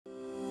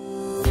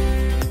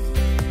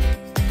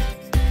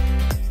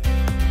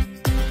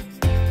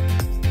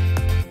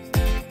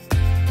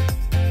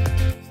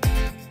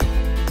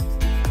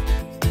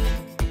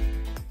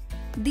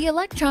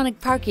electronic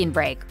parking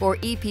brake, or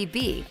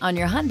EPB, on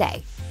your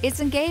Hyundai is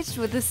engaged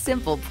with a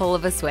simple pull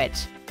of a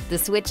switch. The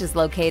switch is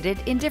located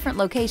in different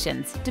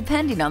locations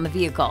depending on the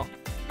vehicle.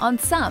 On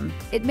some,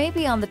 it may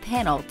be on the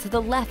panel to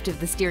the left of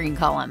the steering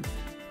column.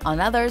 On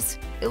others,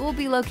 it will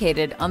be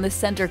located on the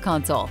center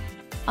console.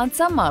 On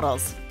some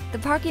models, the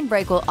parking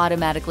brake will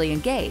automatically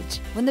engage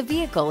when the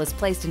vehicle is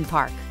placed in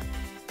park.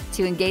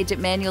 To engage it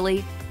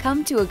manually,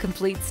 come to a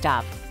complete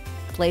stop.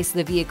 Place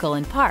the vehicle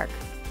in park,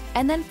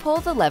 and then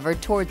pull the lever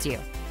towards you.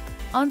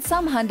 On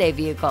some Hyundai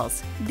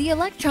vehicles, the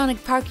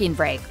electronic parking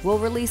brake will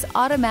release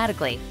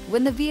automatically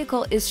when the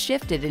vehicle is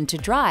shifted into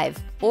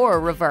drive or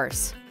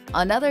reverse.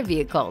 On other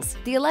vehicles,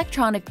 the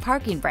electronic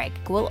parking brake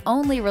will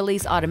only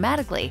release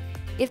automatically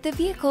if the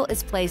vehicle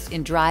is placed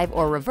in drive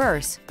or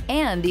reverse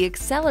and the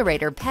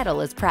accelerator pedal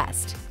is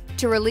pressed.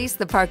 To release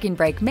the parking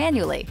brake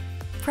manually,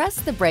 press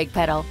the brake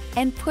pedal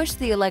and push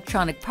the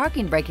electronic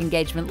parking brake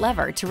engagement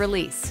lever to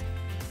release.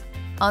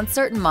 On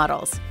certain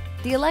models,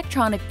 the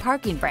electronic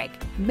parking brake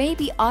may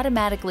be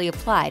automatically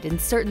applied in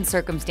certain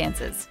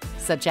circumstances,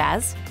 such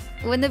as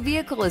when the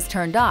vehicle is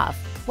turned off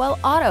while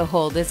auto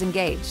hold is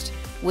engaged,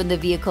 when the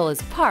vehicle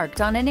is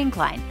parked on an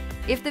incline,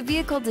 if the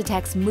vehicle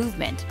detects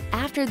movement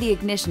after the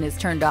ignition is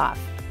turned off.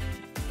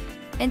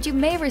 And you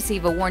may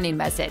receive a warning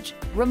message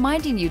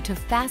reminding you to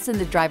fasten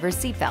the driver's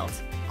seatbelt,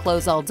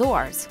 close all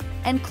doors,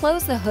 and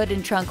close the hood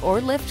and trunk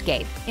or lift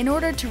gate in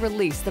order to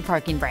release the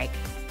parking brake.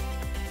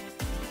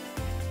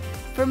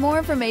 For more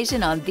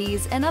information on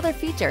these and other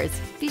features,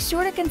 be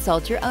sure to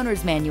consult your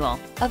owner's manual,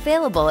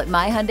 available at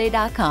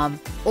myhyundai.com,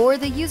 or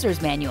the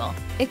user's manual,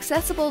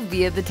 accessible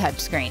via the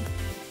touchscreen.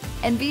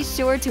 And be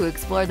sure to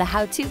explore the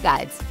how-to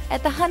guides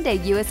at the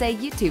Hyundai USA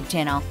YouTube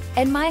channel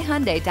and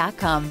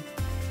myhyundai.com.